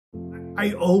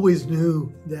I always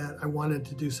knew that I wanted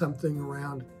to do something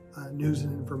around news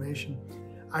and information.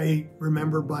 I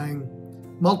remember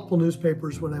buying multiple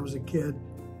newspapers when I was a kid,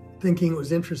 thinking it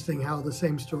was interesting how the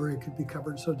same story could be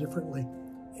covered so differently,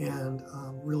 and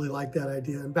really liked that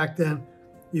idea. And back then,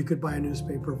 you could buy a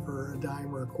newspaper for a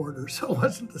dime or a quarter, so it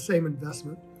wasn't the same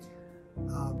investment.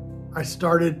 I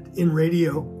started in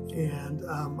radio, and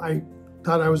I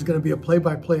thought I was going to be a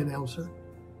play-by-play announcer.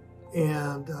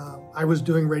 And I was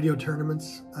doing radio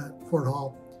tournaments at Fort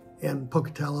Hall and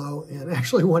Pocatello, and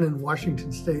actually one in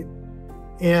Washington State.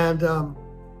 And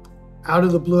out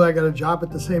of the blue, I got a job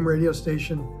at the same radio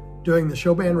station doing the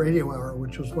Showband Radio Hour,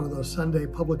 which was one of those Sunday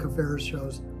public affairs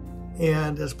shows.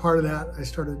 And as part of that,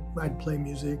 I'd play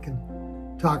music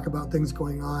and talk about things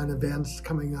going on, events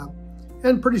coming up.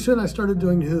 And pretty soon I started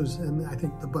doing news, and I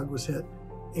think the bug was hit,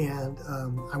 and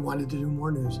I wanted to do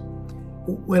more news.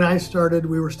 When I started,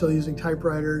 we were still using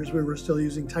typewriters, we were still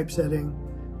using typesetting,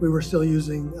 we were still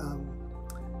using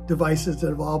devices that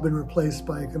have all been replaced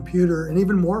by a computer, and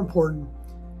even more important,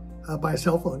 by a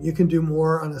cell phone. You can do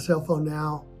more on a cell phone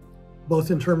now, both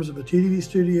in terms of a TV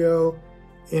studio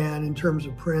and in terms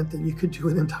of print, than you could do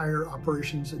with entire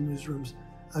operations in newsrooms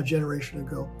a generation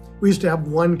ago. We used to have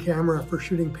one camera for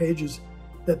shooting pages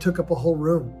that took up a whole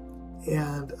room,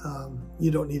 and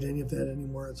you don't need any of that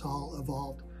anymore. It's all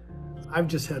evolved. I've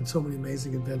just had so many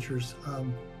amazing adventures.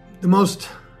 The most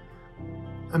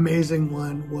amazing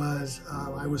one was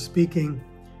I was speaking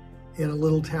in a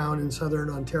little town in southern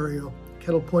Ontario,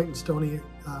 Kettle Point and Stony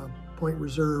Point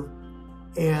Reserve.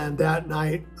 And that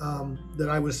night that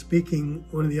I was speaking,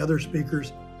 one of the other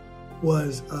speakers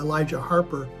was Elijah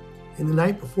Harper. And the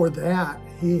night before that,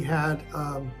 he had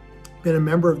been a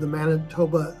member of the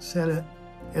Manitoba Senate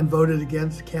and voted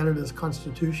against Canada's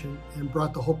Constitution and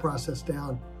brought the whole process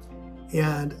down.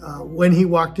 And when he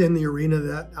walked in the arena,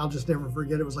 that I'll just never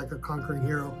forget, it was like a conquering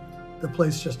hero. The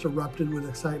place just erupted with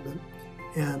excitement.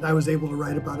 And I was able to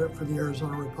write about it for the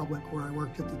Arizona Republic, where I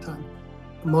worked at the time.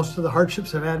 Most of the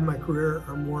hardships I've had in my career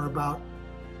are more about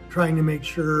trying to make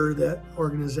sure that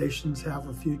organizations have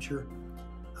a future.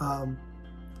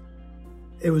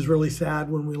 It was really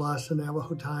sad when we lost the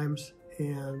Navajo Times,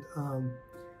 and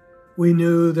we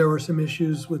knew there were some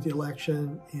issues with the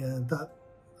election, and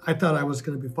I thought I was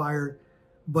going to be fired,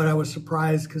 but I was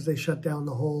surprised because they shut down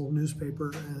the whole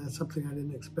newspaper, and that's something I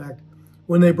didn't expect.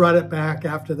 When they brought it back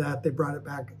after that, they brought it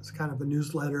back as kind of a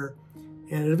newsletter,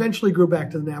 and it eventually grew back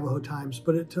to the Navajo Times,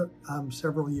 but it took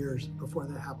several years before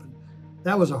that happened.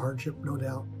 That was a hardship, no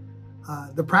doubt.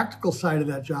 The practical side of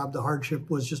that job, the hardship,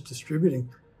 was just distributing.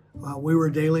 We were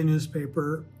a daily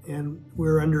newspaper, and we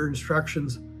were under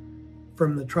instructions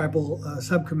from the tribal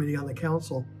subcommittee on the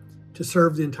council to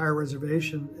serve the entire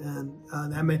reservation,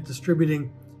 and that meant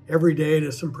distributing every day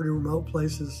to some pretty remote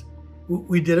places.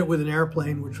 We did it with an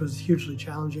airplane, which was hugely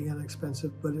challenging and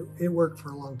expensive, but it worked for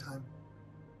a long time.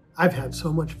 I've had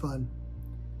so much fun.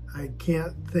 I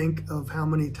can't think of how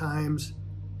many times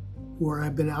where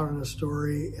I've been out on a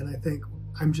story and I think,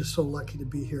 I'm just so lucky to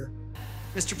be here.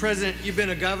 Mr. President, you've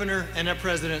been a governor and a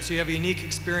president, so you have a unique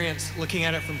experience looking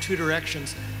at it from two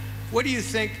directions. What do you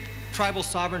think tribal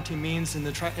sovereignty means in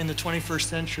the 21st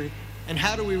century, and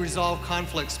how do we resolve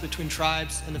conflicts between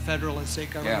tribes and the federal and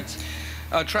state governments?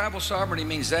 Yeah. Tribal sovereignty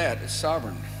means that it's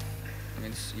sovereign. I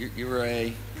mean,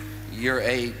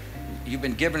 you've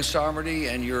been given sovereignty,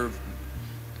 and you're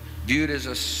viewed as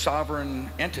a sovereign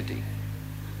entity.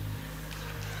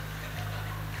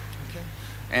 Okay.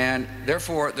 And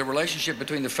therefore, the relationship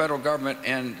between the federal government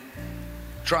and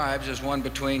tribes is one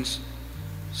between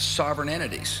sovereign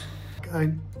entities.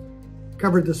 I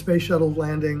covered the space shuttle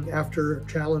landing after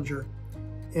Challenger,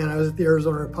 and I was at the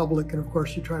Arizona Republic, and of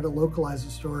course you try to localize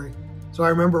the story. So I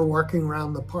remember walking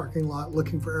around the parking lot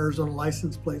looking for Arizona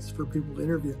license plates for people to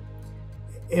interview.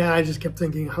 And I just kept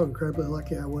thinking how incredibly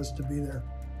lucky I was to be there.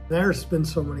 There's been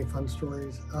so many fun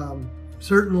stories.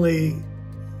 Certainly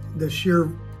the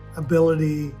sheer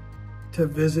ability to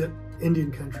visit Indian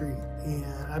country,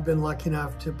 and I've been lucky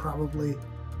enough to probably,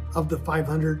 of the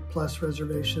 500 plus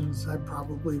reservations, I've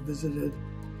probably visited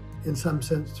in some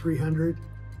sense 300.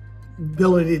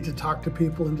 Ability to talk to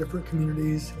people in different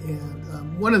communities,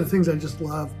 and one of the things I just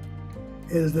love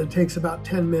is that it takes about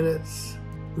 10 minutes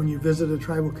when you visit a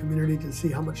tribal community to see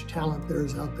how much talent there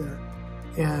is out there,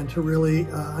 and to really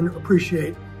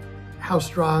appreciate how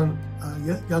strong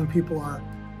young people are,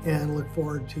 and look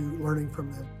forward to learning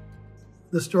from them.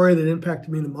 The story that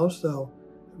impacted me the most, though,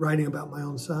 writing about my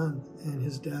own son and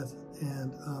his death,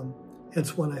 and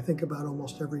it's one I think about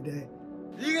almost every day.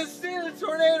 You can see the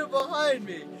tornado behind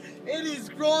me. It is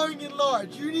growing and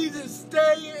large. You need to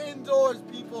stay indoors,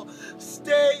 people.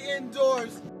 Stay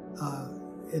indoors.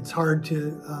 it's hard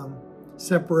to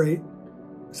separate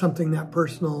something that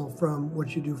personal from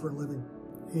what you do for a living.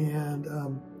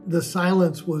 And the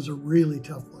silence was a really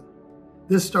tough one.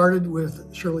 This started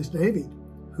with Shirley's Navy,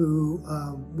 who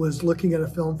was looking at a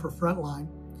film for Frontline.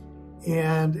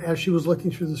 And as she was looking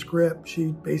through the script, she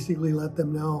basically let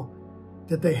them know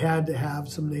that they had to have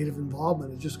some Native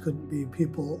involvement. It just couldn't be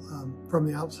people from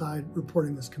the outside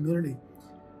reporting this community.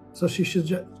 So she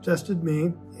suggested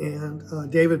me, and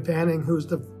David Fanning, who was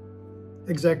the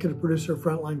executive producer of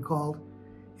Frontline, called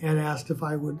and asked if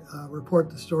I would report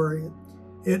the story.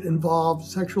 It involved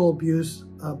sexual abuse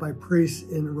by priests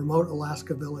in a remote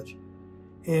Alaska village.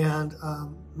 And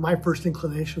my first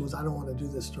inclination was, I don't want to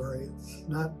do this story. It's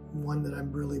not one that I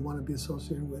really want to be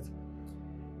associated with.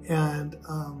 And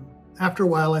after a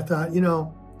while, I thought, you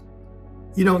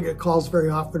don't get calls very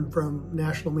often from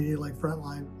national media like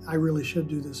Frontline. I really should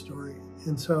do this story.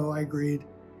 And so I agreed.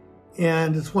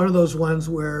 And it's one of those ones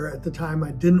where at the time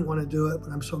I didn't want to do it,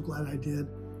 but I'm so glad I did.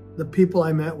 The people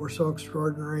I met were so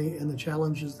extraordinary, and the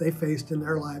challenges they faced in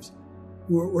their lives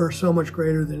were so much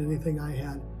greater than anything I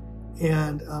had.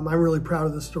 And I'm really proud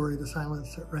of the story, The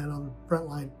Silence That Ran on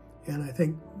Frontline. And I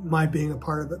think my being a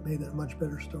part of it made it a much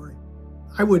better story.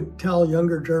 I would tell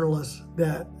younger journalists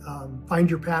that find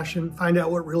your passion, find out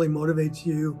what really motivates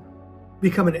you,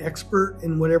 become an expert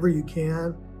in whatever you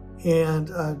can,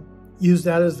 and use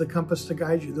that as the compass to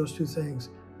guide you, those two things.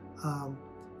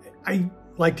 I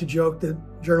like to joke that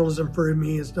journalism for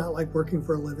me is not like working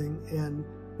for a living. And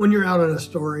when you're out on a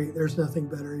story, there's nothing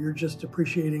better. You're just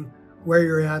appreciating where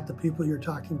you're at, the people you're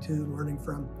talking to, learning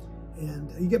from. And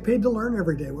you get paid to learn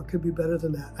every day. What could be better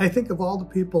than that? I think of all the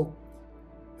people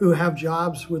who have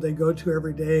jobs where they go to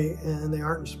every day and they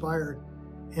aren't inspired.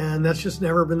 And that's just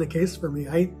never been the case for me.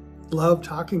 I love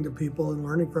talking to people and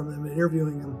learning from them and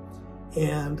interviewing them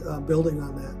and building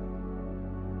on that.